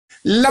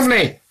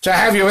Lovely to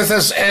have you with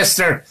us,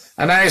 Esther.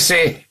 And I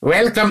say,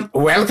 welcome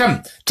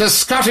to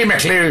Scottie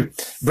McClue,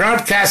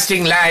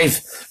 broadcasting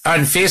live on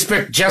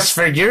Facebook just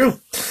for you.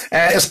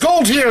 It's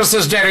cold here,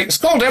 says Derek. It's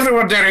cold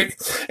everywhere, Derek.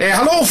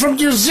 Hello from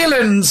New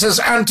Zealand, says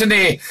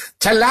Anthony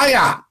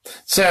Talaya.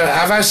 So,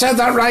 have I said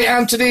that right,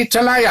 Anthony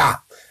Talaya?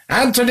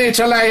 Anthony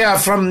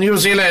Talaya from New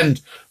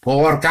Zealand.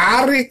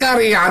 Porcari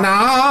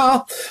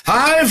Cariana.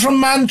 Hi from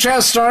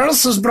Manchester.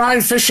 This is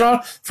Brian Fisher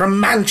from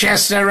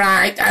Manchester,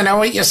 right? I know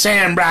what you're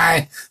saying,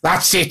 Brian.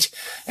 That's it.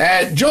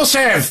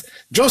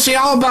 Josie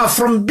Alba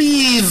from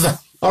Beith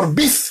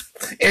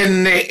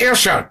in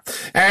Ayrshire.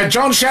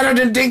 John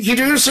Sheridan, Dinky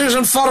Doo,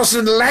 Susan Forrest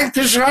in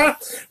Lancashire.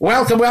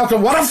 Welcome.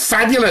 What a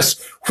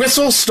fabulous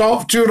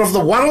whistle-stop tour of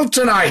the world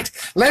tonight.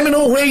 Let me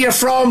know where you're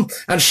from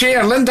and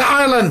share. Linda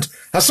Ireland.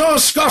 I saw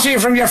Scottie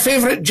from your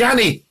favourite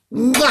Janny.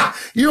 Mwah!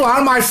 You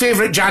are my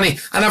favourite Janny,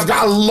 and I've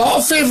got a lot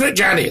of favourite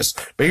Jannies,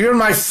 but you're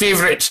my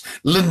favourite,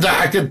 Linda,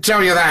 I could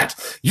tell you that.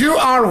 You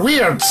are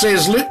weird,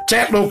 says Luke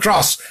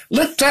Tetlocross.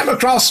 Luke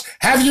Tetlocross,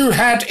 have you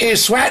had a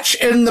swatch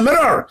in the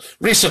mirror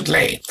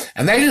recently?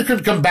 And then you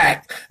could come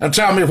back and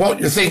tell me what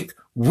you think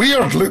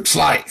weird looks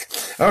like.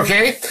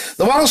 Okay,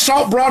 the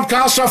one-stop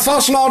broadcaster,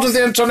 first lord of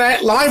the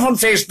internet, live on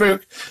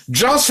Facebook,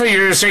 just for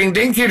you, saying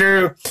dinky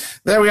doo.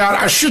 There we are,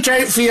 a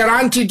shootout for your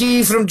Auntie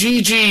D from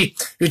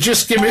GG, who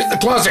just came out the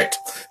closet.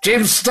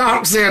 James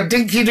Starks there,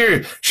 dinky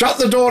doo. Shut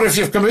the door if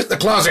you've come out the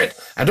closet.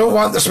 I don't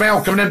want the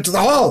smell coming into the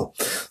hall.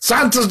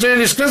 Santa's doing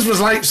his Christmas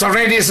lights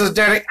already, says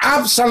Derek.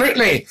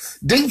 Absolutely.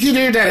 Dinky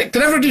doo, Derek.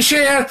 Can everybody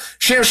share?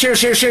 Share.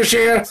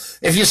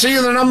 If you see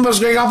the numbers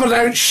going up and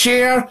down,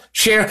 share.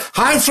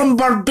 Hi from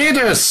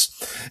Barbados,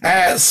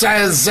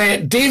 says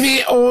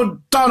Davy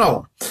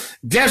O'Donnell.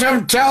 Get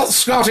him, tell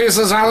Scottie,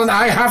 says Alan.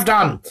 I have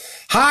done.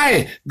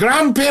 Hi,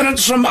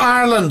 grandparents from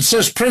Ireland,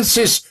 says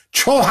Princess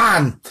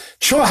Chohan.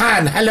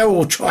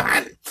 Hello,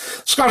 Chohan.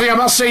 Scottie, I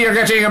must say you're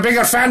getting a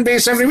bigger fan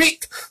base every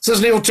week,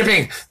 says Neil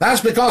Tipping.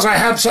 That's because I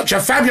had such a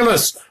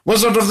fabulous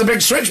Wizard of the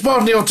Big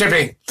Switchboard, Neil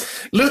Tipping.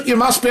 Luke, you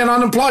must be an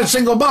unemployed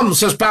single bum,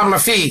 says Pamela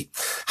Fee.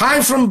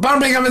 Hi from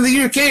Birmingham in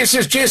the UK,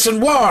 says Jason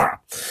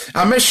War.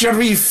 I miss your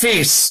wee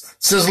face,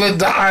 says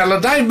Linda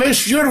Ireland. I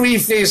miss your wee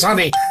face,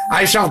 honey.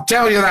 I shall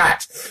tell you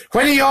that.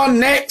 When are you on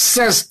next,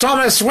 says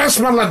Thomas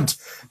Westmoreland.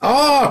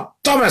 Oh,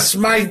 Thomas,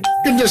 my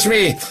goodness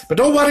me. But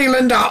don't worry,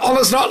 Linda, all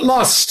is not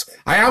lost.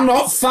 I am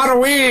not far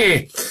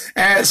away.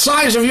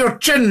 Size of your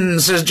chin,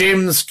 says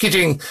James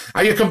Keating.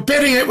 Are you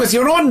comparing it with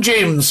your own,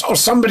 James, or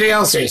somebody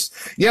else's?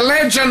 You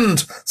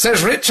legend,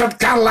 says Richard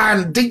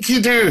Carlan. Dinky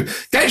doo.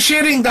 Get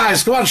sharing,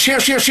 guys. Go on,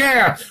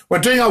 share. We're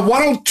doing a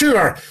world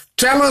tour.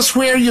 Tell us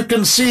where you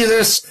can see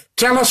this.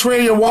 Tell us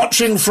where you're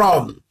watching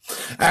from.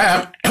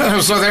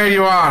 So there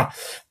you are.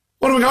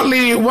 What have we got,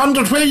 Lee?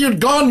 Wondered where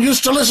you'd gone.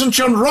 Used to listen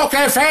to you on Rock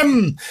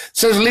FM,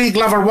 says Lee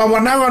Glover. Well, we're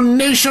now on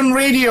Nation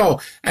Radio,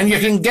 and you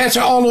can get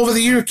it all over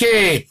the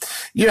UK.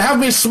 You have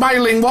me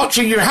smiling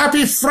watching you.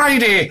 Happy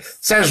Friday,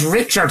 says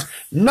Richard.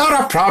 Not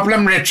a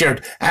problem,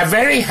 Richard. A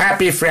very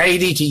happy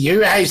Friday to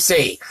you, I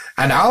say.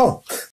 And all.